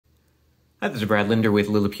Hi, this is Brad Linder with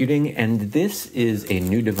Liliputing, and this is a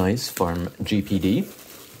new device from GPD,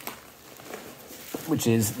 which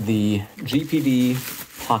is the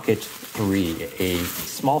GPD Pocket 3, a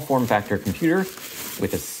small form factor computer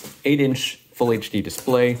with an 8-inch full HD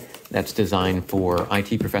display that's designed for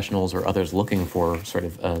IT professionals or others looking for sort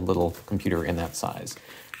of a little computer in that size.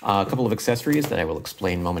 A couple of accessories that I will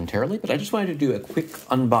explain momentarily, but I just wanted to do a quick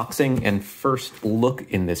unboxing and first look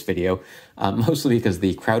in this video, mostly because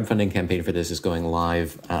the crowdfunding campaign for this is going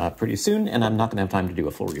live pretty soon, and I'm not going to have time to do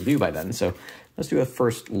a full review by then, so let's do a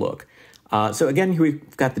first look. So again, here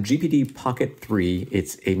we've got the GPD Pocket 3.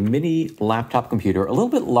 It's a mini laptop computer, a little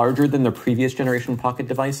bit larger than the previous generation Pocket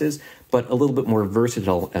devices, but a little bit more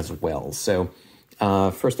versatile as well. So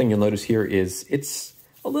first thing you'll notice here is it's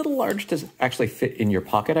a little large to actually fit in your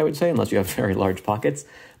pocket, I would say, unless you have very large pockets.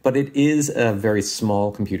 But it is a very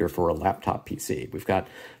small computer for a laptop PC. We've got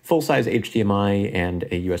full-size HDMI and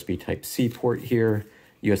a USB Type-C port here,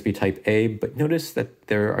 USB Type-A, but notice that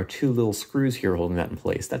there are two little screws here holding that in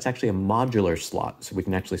place. That's actually a modular slot, so we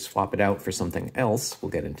can actually swap it out for something else.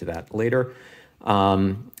 We'll get into that later.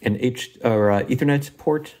 An Ethernet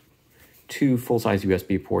port, two full-size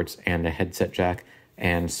USB ports, and a headset jack,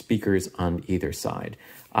 and speakers on either side.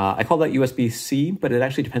 I call that USB-C, but it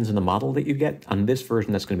actually depends on the model that you get. On this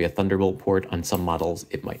version, that's going to be a Thunderbolt port. On some models,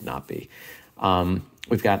 it might not be.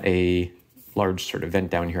 We've got a large sort of vent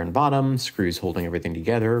down here on the bottom, screws holding everything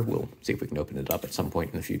together. We'll see if we can open it up at some point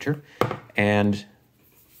in the future. And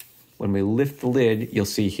when we lift the lid, you'll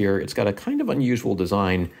see here it's got a kind of unusual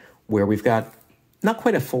design where we've got not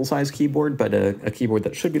quite a full-size keyboard, but a keyboard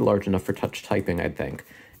that should be large enough for touch typing, I think.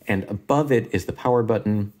 And above it is the power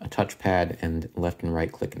button, a touchpad, and left and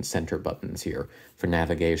right click and center buttons here for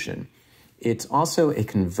navigation. It's also a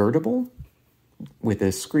convertible with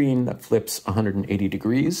a screen that flips 180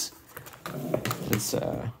 degrees. Let's see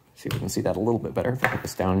if we can see that a little bit better if I put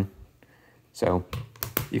this down. So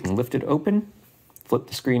you can lift it open, flip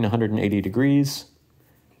the screen 180 degrees,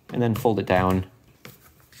 and then fold it down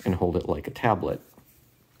and hold it like a tablet.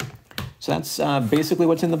 So that's basically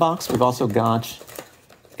what's in the box. We've also got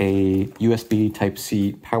a USB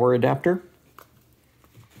Type-C power adapter,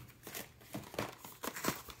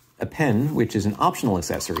 a pen, which is an optional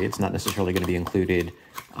accessory. It's not necessarily going to be included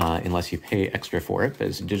unless you pay extra for it, but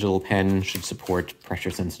it's a digital pen, should support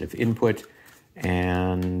pressure-sensitive input,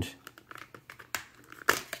 and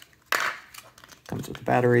comes with a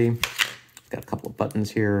battery. Got a couple of buttons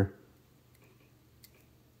here,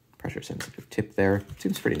 pressure-sensitive tip there.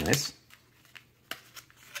 Seems pretty nice.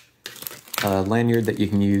 A lanyard that you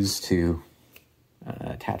can use to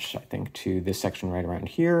attach, I think, to this section right around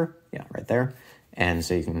here. Yeah, right there. And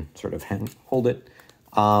so you can sort of hold it.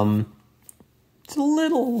 It's a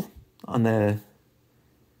little on the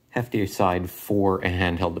heftier side for a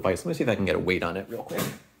handheld device. Let me see if I can get a weight on it real quick.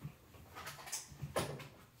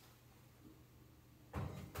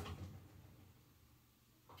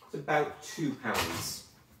 It's about 2 pounds.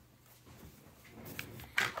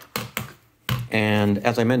 And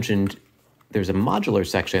as I mentioned, there's a modular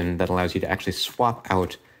section that allows you to actually swap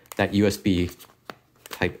out that USB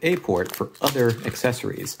Type-A port for other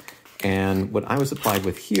accessories. And what I was supplied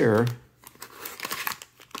with here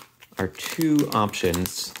are 2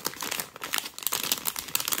 options.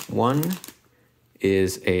 One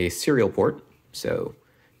is a serial port. So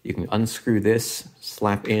you can unscrew this,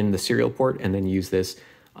 slap in the serial port, and then use this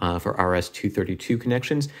for RS-232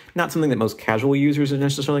 connections. Not something that most casual users are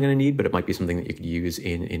necessarily going to need, but it might be something that you could use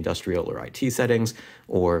in industrial or IT settings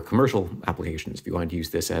or commercial applications if you wanted to use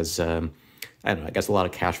this as, I don't know, I guess a lot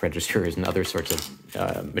of cash registers and other sorts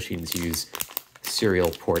of machines use serial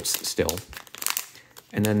ports still.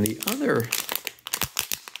 And then the other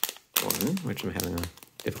one, which I'm having a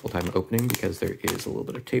difficult time opening because there is a little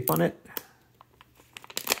bit of tape on it,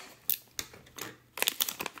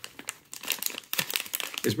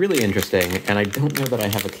 is really interesting, and I don't know that I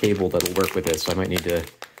have a cable that'll work with this, so I might need to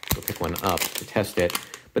go pick one up to test it.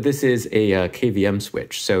 But this is a KVM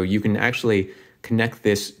switch, so you can actually connect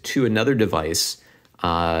this to another device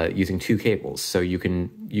using 2 cables. So you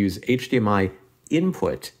can use HDMI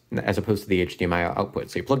input as opposed to the HDMI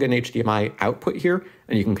output. So you plug in HDMI output here,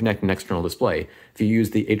 and you can connect an external display. If you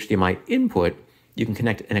use the HDMI input, you can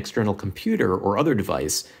connect an external computer or other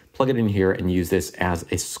device, plug it in here, and use this as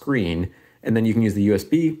a screen. And then you can use the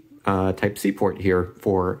USB Type-C port here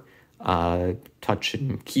for touch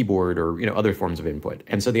and keyboard or other forms of input.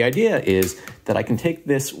 And so the idea is that I can take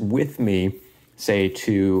this with me, say,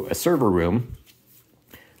 to a server room,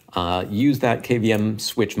 use that KVM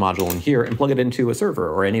switch module in here and plug it into a server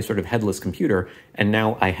or any sort of headless computer. And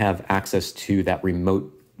now I have access to that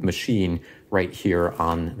remote machine right here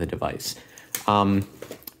on the device.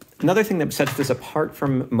 Another thing that sets this apart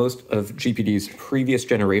from most of GPD's previous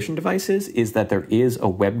generation devices is that there is a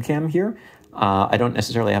webcam here. I don't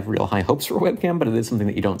necessarily have real high hopes for a webcam, but it is something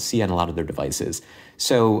that you don't see on a lot of their devices.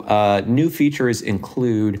 So new features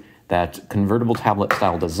include that convertible tablet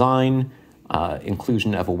style design,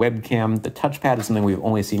 inclusion of a webcam. The touchpad is something we've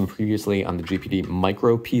only seen previously on the GPD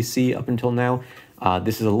Micro PC up until now.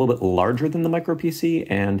 This is a little bit larger than the Micro PC,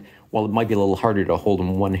 and while it might be a little harder to hold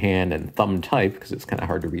in one hand and thumb type, because it's kind of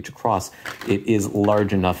hard to reach across, it is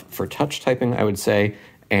large enough for touch typing, I would say,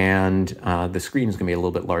 and the screen is going to be a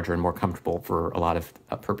little bit larger and more comfortable for a lot of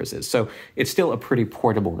purposes. So it's still a pretty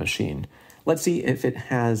portable machine. Let's see if it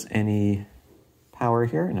has any power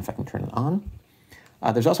here, and if I can turn it on.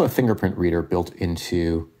 There's also a fingerprint reader built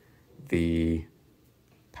into the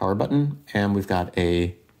power button, and we've got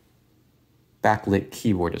a backlit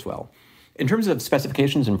keyboard as well. In terms of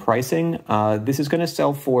specifications and pricing, this is going to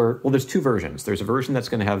sell for, well, there's two versions. There's a version that's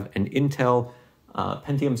going to have an Intel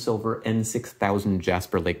Pentium Silver N6000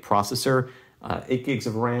 Jasper Lake processor, 8 gigs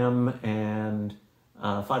of RAM, and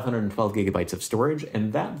 512 gigabytes of storage,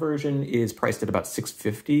 and that version is priced at about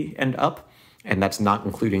 $650 and up, and that's not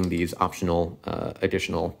including these optional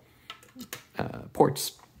additional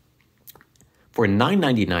ports. For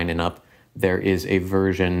 $999 and up, there is a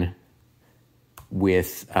version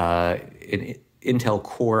with an Intel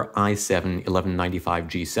Core i7 1195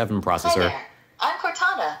 G7 processor. Hi there, I'm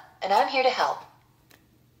Cortana, and I'm here to help.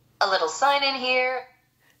 A little sign-in here.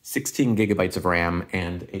 16 gigabytes of RAM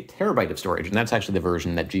and a terabyte of storage, and that's actually the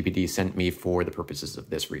version that GPD sent me for the purposes of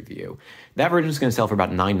this review. That version is going to sell for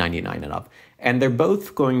about $999 and up, and they're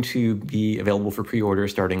both going to be available for pre-order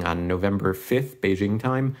starting on November 5th, Beijing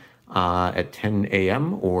time, at 10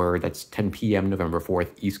 a.m., or that's 10 p.m. November 4th,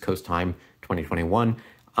 East Coast time, 2021.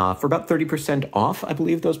 For about 30% off, I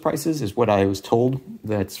believe those prices is what I was told.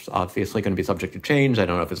 That's obviously going to be subject to change. I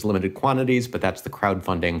don't know if it's limited quantities, but that's the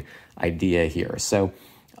crowdfunding idea here. So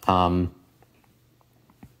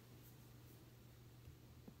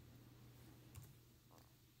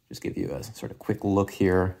just give you a sort of quick look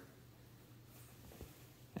here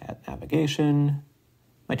at navigation.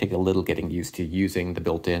 Might take a little getting used to using the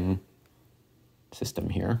built-in system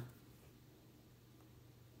here.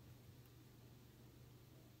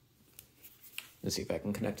 Let's see if I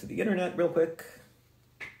can connect to the internet real quick.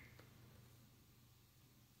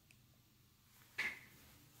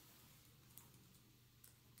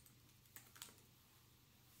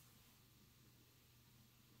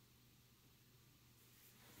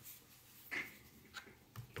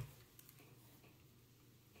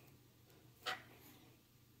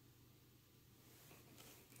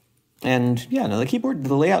 And yeah, no, the keyboard,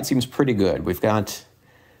 the layout seems pretty good. We've got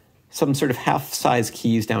some sort of half-size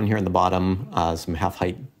keys down here on the bottom, some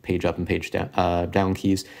half-height page up and page down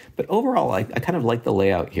keys. But overall, I kind of like the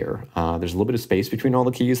layout here. There's a little bit of space between all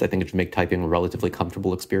the keys. I think it should make typing a relatively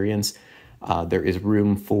comfortable experience. There is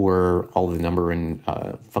room for all of the number and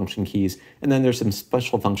function keys. And then there's some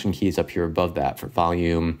special function keys up here above that for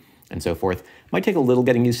volume and so forth. Might take a little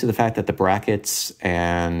getting used to the fact that the brackets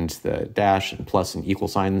and the dash and plus and equal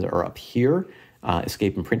signs are up here.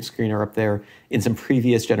 Escape and print screen are up there. In some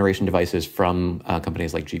previous generation devices from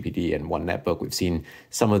companies like GPD and One Netbook, we've seen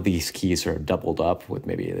some of these keys sort of doubled up with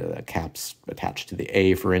maybe the caps attached to the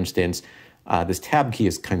A, for instance. This tab key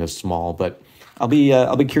is kind of small, but I'll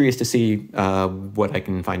be curious to see what I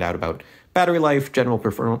can find out about battery life, general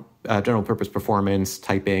purpose performance,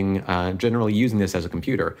 typing, generally using this as a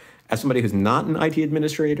computer. As somebody who's not an IT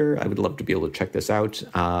administrator, I would love to be able to check this out,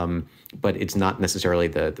 but it's not necessarily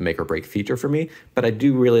the make or break feature for me. But I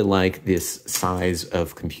do really like this size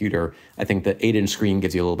of computer. I think the 8-inch screen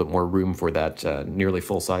gives you a little bit more room for that nearly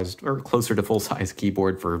full-sized or closer to full-size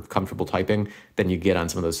keyboard for comfortable typing than you get on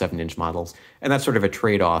some of those 7-inch models. And that's sort of a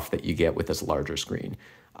trade-off that you get with this larger screen.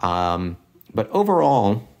 But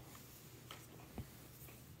overall,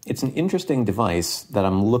 it's an interesting device that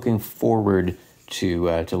I'm looking forward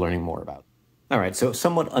to learning more about. All right, so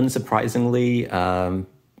somewhat unsurprisingly,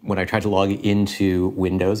 when I tried to log into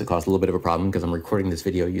Windows, it caused a little bit of a problem because I'm recording this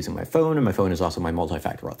video using my phone, and my phone is also my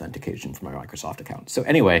multi-factor authentication for my Microsoft account. So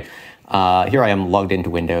anyway, here I am logged into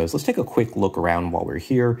Windows. Let's take a quick look around while we're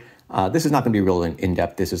here. This is not going to be real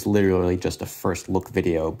in-depth. This is literally just a first look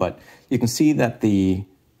video, but you can see that the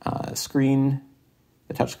touchscreen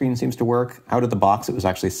seems to work. Out of the box, it was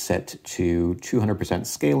actually set to 200%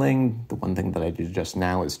 scaling. The one thing that I did just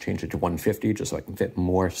now is change it to 150 just so I can fit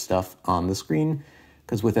more stuff on the screen.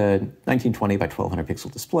 Because with a 1920 by 1200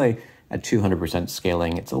 pixel display at 200%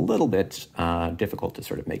 scaling, it's a little bit difficult to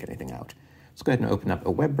sort of make anything out. Let's go ahead and open up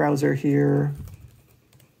a web browser here.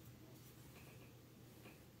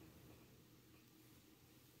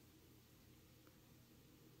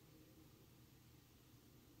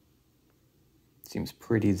 Seems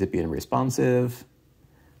pretty zippy and responsive.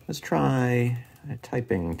 Let's try a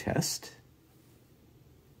typing test.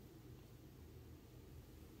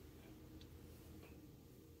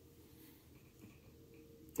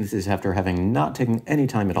 This is after having not taken any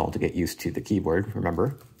time at all to get used to the keyboard,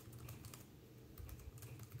 remember?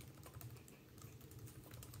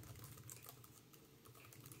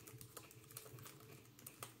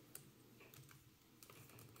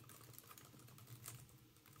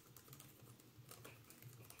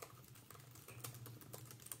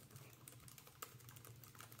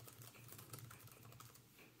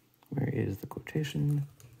 Where is the quotation?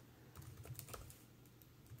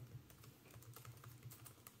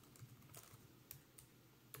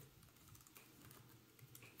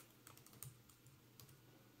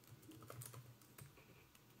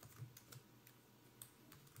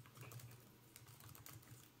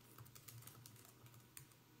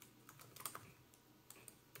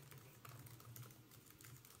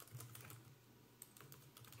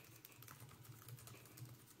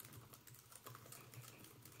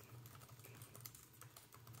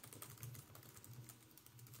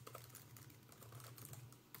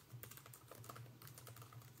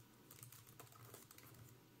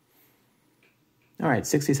 All right,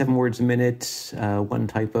 67 words a minute, one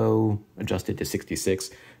typo, adjusted to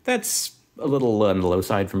 66. That's a little on the low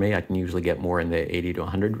side for me. I can usually get more in the 80 to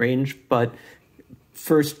 100 range, but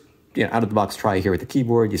first, out of the box try here with the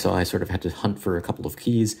keyboard. You saw I sort of had to hunt for a couple of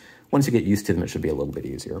keys. Once you get used to them, it should be a little bit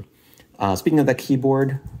easier. Speaking of that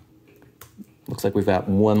keyboard, looks like we've got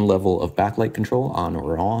one level of backlight control, on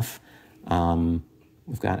or off.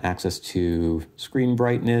 We've got access to screen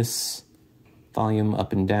brightness, volume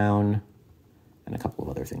up and down, and a couple of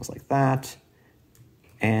other things like that.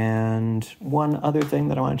 And one other thing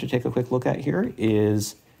that I wanted to take a quick look at here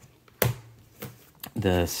is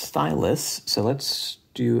the stylus. So let's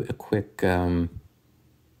do a quick open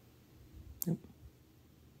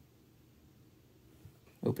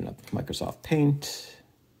up Microsoft Paint.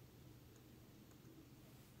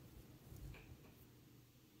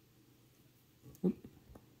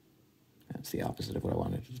 That's the opposite of what I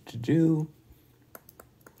wanted it to do.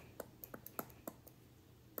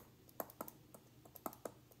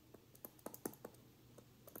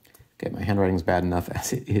 Okay, my handwriting's bad enough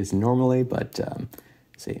as it is normally, but let's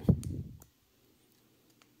see.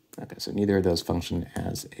 Okay, so neither of those function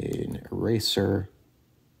as an eraser,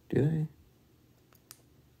 do they?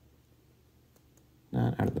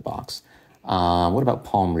 Not out of the box. What about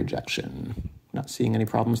palm rejection? Not seeing any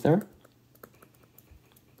problems there.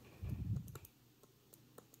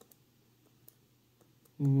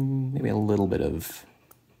 Maybe a little bit of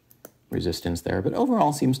resistance there, but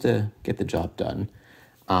overall seems to get the job done.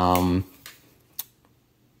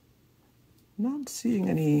 Not seeing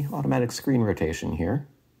any automatic screen rotation here.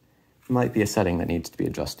 Might be a setting that needs to be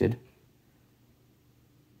adjusted.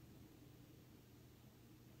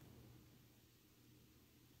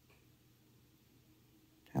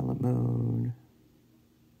 Talent mode.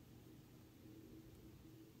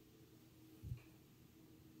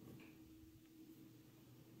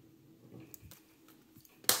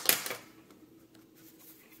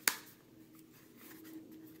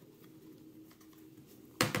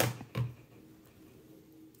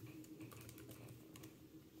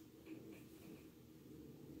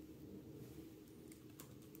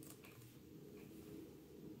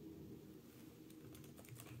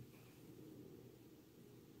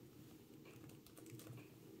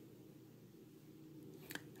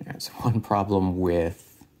 There's one problem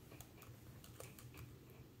with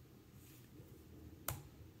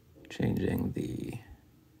changing the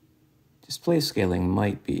display scaling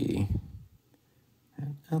might be,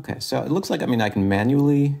 okay, so it looks like, I can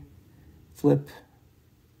manually flip,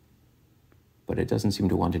 but it doesn't seem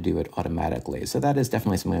to want to do it automatically. So that is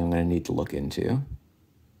definitely something I'm going to need to look into.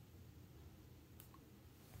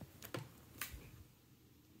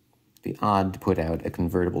 Be odd to put out a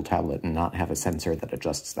convertible tablet and not have a sensor that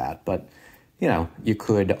adjusts that, but you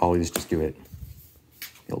could always just do it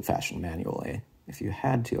the old-fashioned manually if you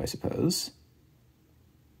had to, I suppose.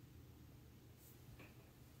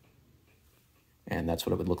 And that's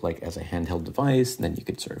what it would look like as a handheld device, and then you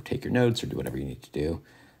could sort of take your notes or do whatever you need to do.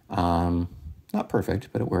 Not perfect,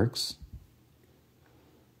 but it works.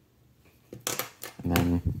 And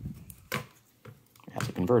then as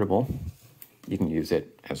a convertible, you can use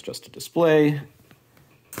it as just a display.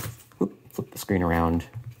 Flip the screen around,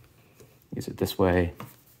 use it this way,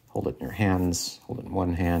 hold it in your hands, hold it in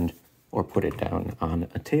one hand, or put it down on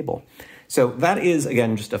a table. So that is,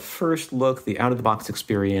 again, just a first look, the out-of-the-box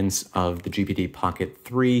experience of the GPD Pocket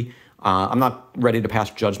 3. I'm not ready to pass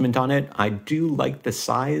judgment on it. I do like the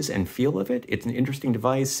size and feel of it. It's an interesting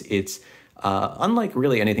device. It's unlike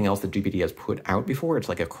really anything else that GPD has put out before. It's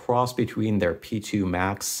like a cross between their P2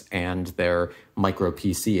 Max and their Micro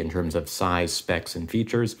PC in terms of size, specs, and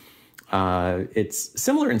features. It's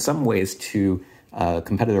similar in some ways to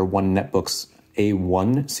competitor One Netbook's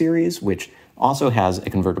A1 series, which also has a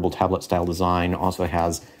convertible tablet style design, also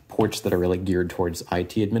has ports that are really geared towards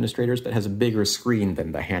IT administrators, but has a bigger screen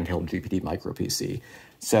than the handheld GPD Micro PC.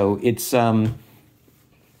 So it's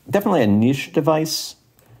definitely a niche device.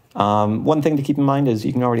 One thing to keep in mind is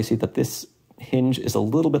you can already see that this hinge is a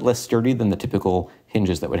little bit less sturdy than the typical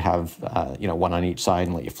hinges that would have one on each side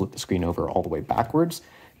and let you flip the screen over all the way backwards.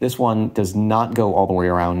 This one does not go all the way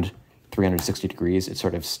around 360 degrees. It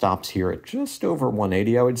sort of stops here at just over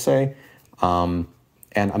 180, I would say.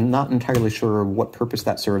 And I'm not entirely sure what purpose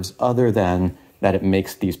that serves other than that it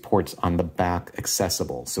makes these ports on the back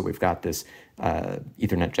accessible. So we've got this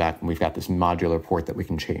Ethernet jack, and we've got this modular port that we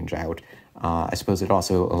can change out. I suppose it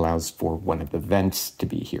also allows for one of the vents to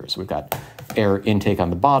be here. So we've got air intake on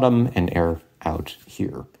the bottom and air out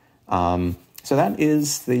here. So that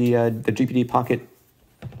is the GPD Pocket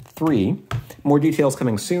 3. More details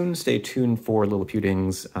coming soon. Stay tuned for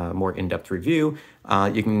Lilliputting's more in-depth review.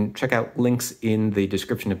 You can check out links in the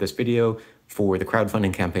description of this video for the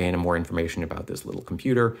crowdfunding campaign and more information about this little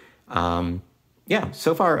computer. Yeah,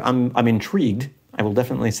 so far I'm intrigued. I will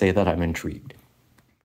definitely say that I'm intrigued.